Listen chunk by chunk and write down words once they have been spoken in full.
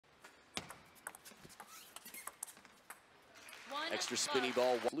Extra spinny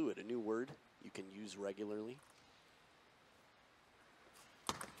ball. Fluid, a new word you can use regularly.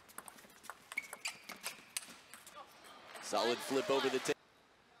 Solid flip over the table.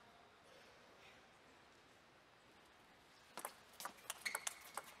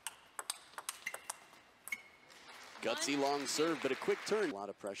 Gutsy long serve, but a quick turn. A lot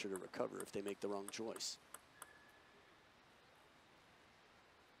of pressure to recover if they make the wrong choice.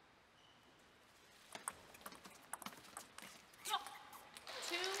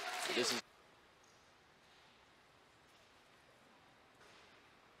 So this is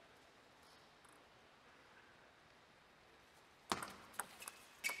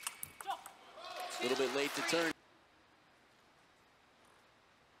a little bit late to turn.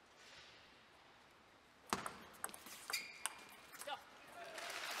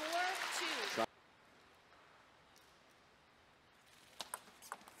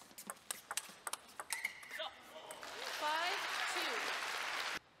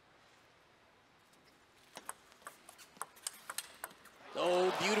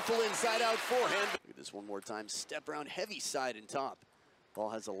 Oh, beautiful inside-out forehand. Look at this one more time. Step around, heavy side and top. Ball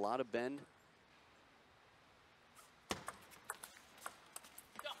has a lot of bend. 3-6.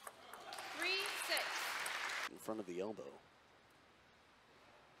 In front of the elbow.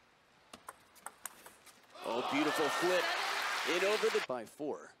 Oh, beautiful flip. In over the by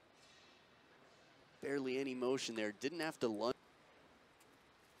 4. Barely any motion there. Didn't have to lunge.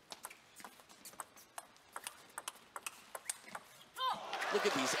 Look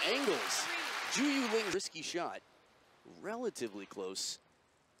at these angles. Zhu Yuling, risky shot. Relatively close.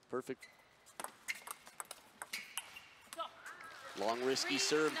 Perfect. Long risky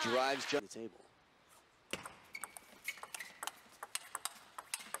serve drives the table.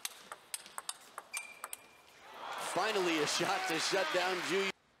 Finally a shot to shut down Zhu.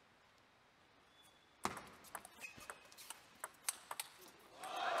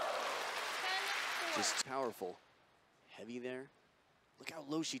 Just powerful. Heavy there. Look how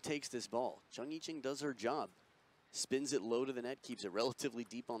low she takes this ball. Cheng does her job. Spins it low to the net, keeps it relatively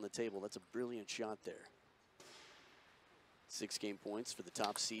deep on the table. That's a brilliant shot there. 6 game points for the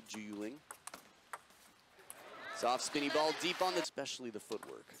top seed, Zhu Yuling. Soft spinny ball deep on the, especially the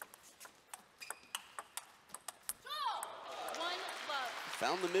footwork.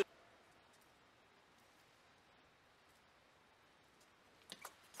 Found the middle.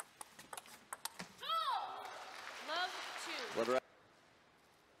 Love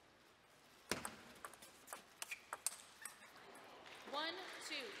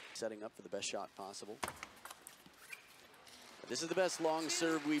 2. Setting up for the best shot possible. This is the best long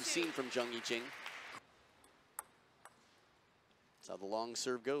serve we've seen from Ching. That's how the long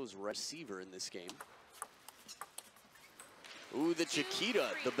serve goes. Receiver in this game. Ooh, the Chiquita,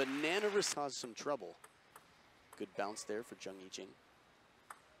 the banana caused some trouble. Good bounce there for Ching.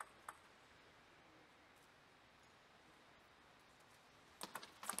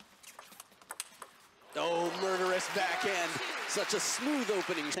 Oh, murderous backhand. Such a smooth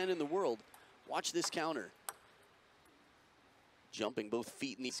opening. 10 in the world. Watch this counter. Jumping both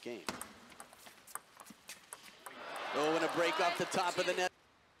feet in this game. Oh, and a break off the top of the net.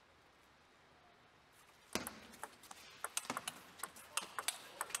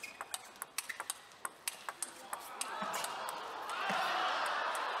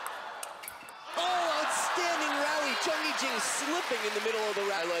 Ching slipping in the middle of the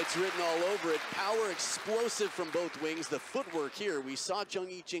highlights written all over it. Power explosive from both wings. The footwork here. We saw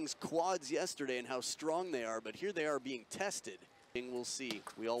Ching's quads yesterday and how strong they are, but here they are being tested. We'll see.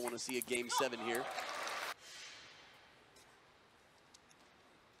 We all want to see a game 7 here.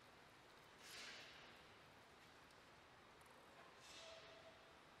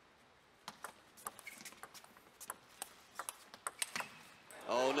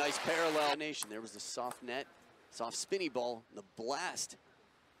 Oh, nice parallel. There was the soft net. Soft spinny ball, the blast.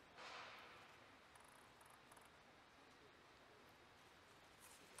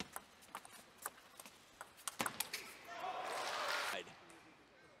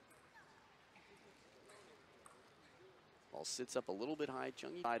 Ball sits up a little bit high.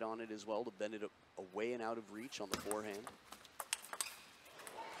 Cheng side on it as well to bend it away and out of reach on the forehand.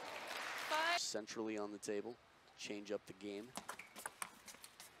 5. Centrally on the table, change up the game.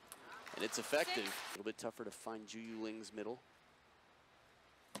 And it's effective. 6. A little bit tougher to find Zhu Yuling's middle.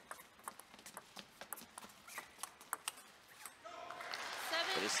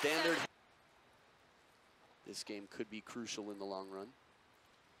 But a standard. 7. This game could be crucial in the long run.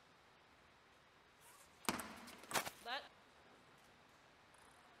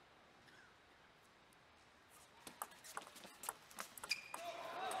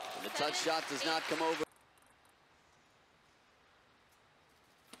 And the touch shot does not come over.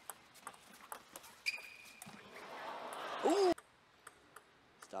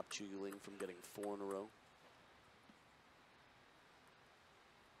 Zhu Yuling from getting 4 in a row.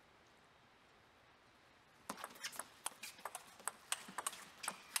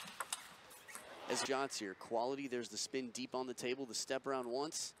 As shots here, quality, there's the spin deep on the table, the step around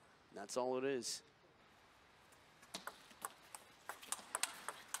once, and that's all it is.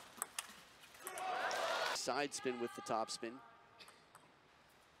 Side spin with the top spin.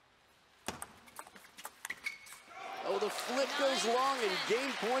 Oh, the flip goes long and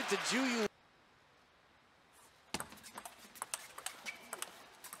game point to Zhu Yuling.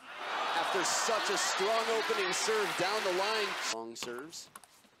 After such a strong opening serve down the line. Long serves.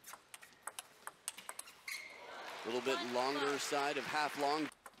 A little bit longer side of half long.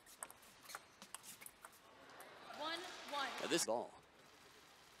 1-1. Now this ball.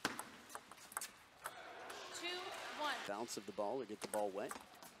 2-1. Bounce of the ball or get the ball wet.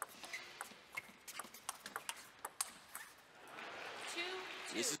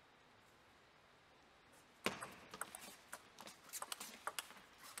 2-2. This is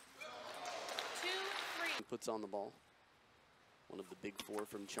 2-3. puts on the ball. One of the big 4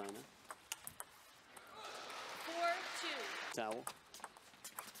 from China. 4-2. Towel.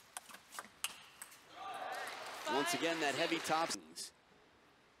 Once again, that heavy top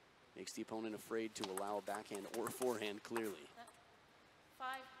makes the opponent afraid to allow a backhand or forehand clearly.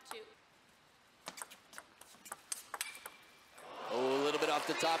 5-2. Oh, a little bit off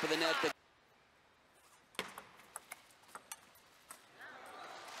the top of the net, but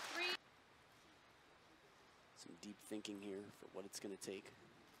 3. some deep thinking here for what it's going to take.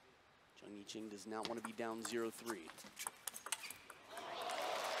 Ching does not want to be down 0-3.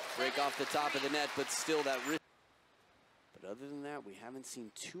 Break off the top of the net, but still that risk. But other than that, we haven't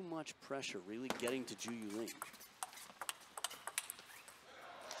seen too much pressure really getting to Zhu Yuling. 8-3.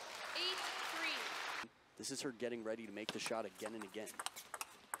 This is her getting ready to make the shot again and again. 3-9.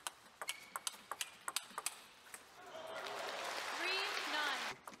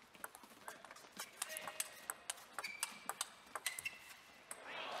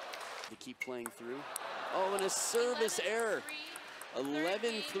 They keep playing through. Oh, and a service error.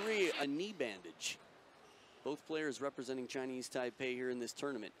 11-3, a knee bandage. Both players representing Chinese Taipei here in this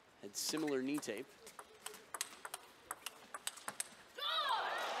tournament had similar knee tape.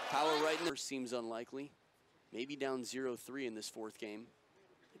 Power right in there seems unlikely. Maybe down 0-3 in this 4th game.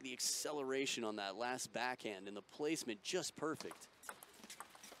 The acceleration on that last backhand and the placement just perfect.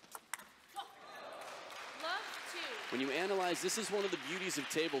 When you analyze, this is one of the beauties of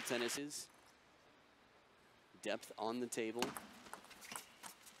table tennis is depth on the table.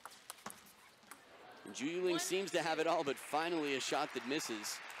 And Zhu Yuling seems to have it all, but finally a shot that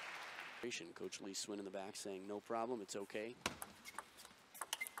misses. Coach Lee Swin in the back saying, no problem, it's okay.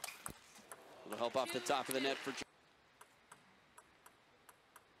 It'll help off the top of the net for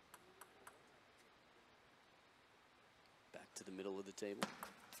back to the middle of the table.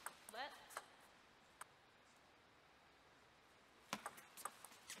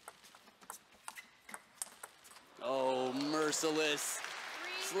 Oh, merciless.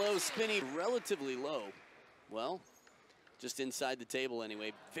 Slow spinning, relatively low. Well, just inside the table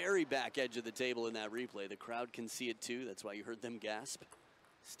anyway. Very back edge of the table in that replay. The crowd can see it too. That's why you heard them gasp.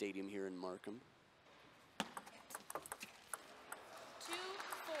 Stadium here in Markham. 2-4.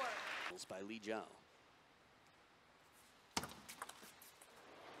 By Li Jiao.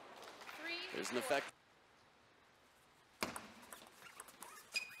 There's an effect. 5-3.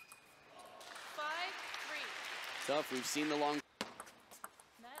 Tough. We've seen the long.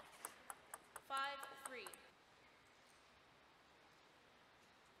 Net. 5-3.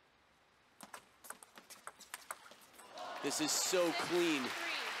 This is so clean.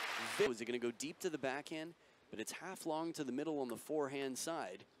 Is it going to go deep to the backhand? But it's half long to the middle on the forehand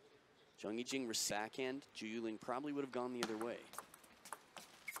side. Zhang Yijing backhand. Zhu Yuling probably would have gone the other way.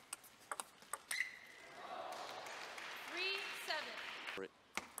 3-7.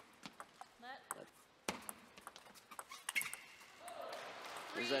 Net.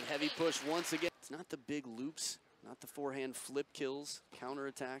 There's that heavy push once again. It's not the big loops, not the forehand flip kills,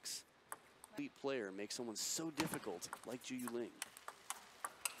 counterattacks. Elite player makes someone so difficult like Zhu Yuling.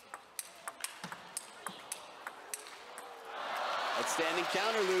 Outstanding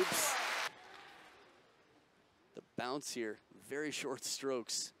counter loops. The bounce here, very short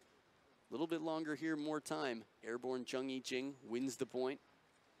strokes. A little bit longer here, more time. Airborne Cheng Yiqing wins the point.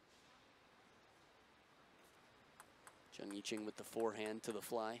 Cheng Yiqing with the forehand to the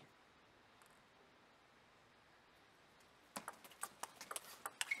fly.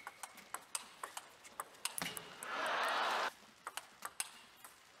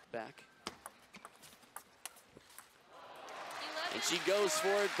 Back. And she goes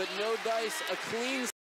for it, but no dice, a clean